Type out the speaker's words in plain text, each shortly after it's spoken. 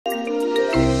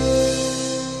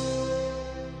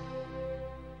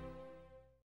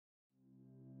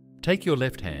Take your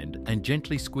left hand and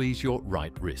gently squeeze your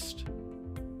right wrist.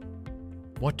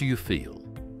 What do you feel?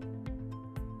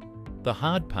 The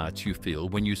hard parts you feel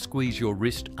when you squeeze your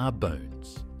wrist are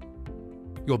bones.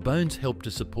 Your bones help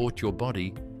to support your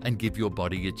body and give your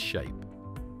body its shape.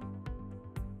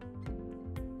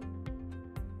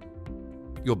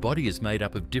 Your body is made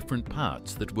up of different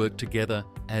parts that work together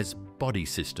as body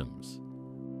systems.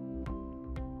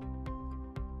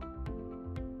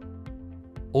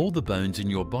 All the bones in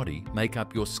your body make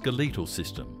up your skeletal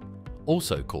system,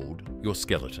 also called your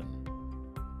skeleton.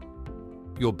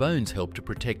 Your bones help to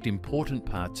protect important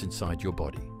parts inside your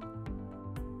body.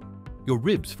 Your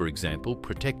ribs, for example,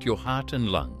 protect your heart and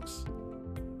lungs.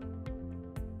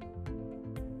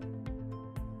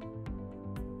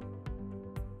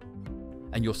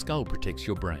 And your skull protects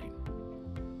your brain.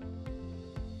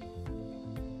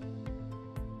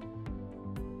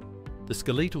 The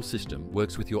skeletal system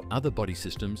works with your other body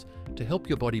systems to help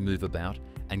your body move about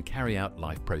and carry out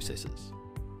life processes.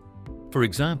 For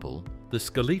example, the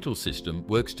skeletal system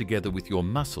works together with your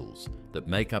muscles that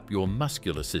make up your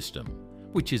muscular system,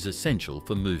 which is essential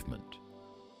for movement.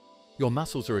 Your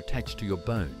muscles are attached to your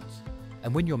bones,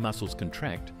 and when your muscles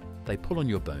contract, they pull on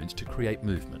your bones to create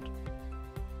movement.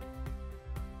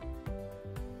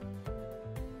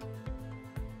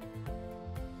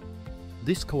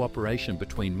 This cooperation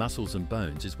between muscles and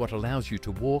bones is what allows you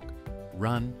to walk,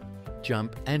 run,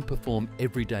 jump, and perform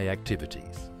everyday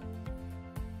activities.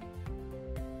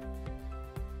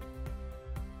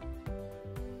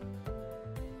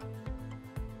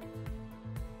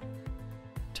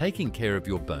 Taking care of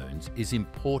your bones is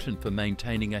important for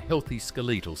maintaining a healthy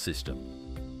skeletal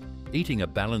system. Eating a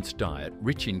balanced diet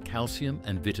rich in calcium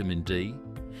and vitamin D,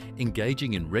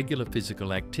 engaging in regular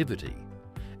physical activity,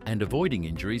 and avoiding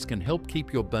injuries can help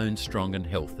keep your bones strong and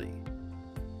healthy.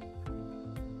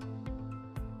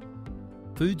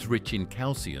 Foods rich in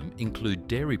calcium include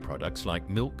dairy products like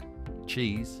milk,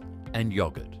 cheese, and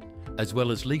yogurt, as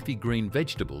well as leafy green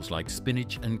vegetables like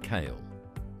spinach and kale.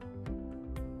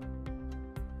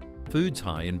 Foods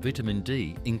high in vitamin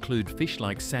D include fish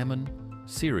like salmon,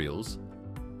 cereals,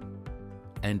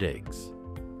 and eggs.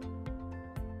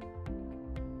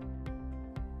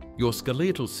 Your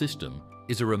skeletal system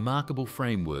is a remarkable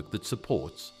framework that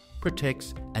supports,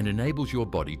 protects, and enables your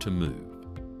body to move.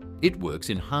 It works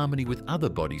in harmony with other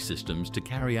body systems to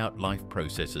carry out life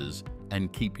processes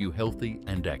and keep you healthy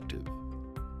and active.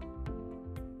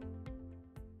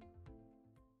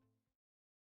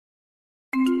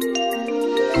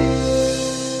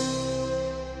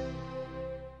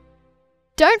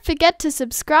 Don't forget to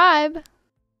subscribe.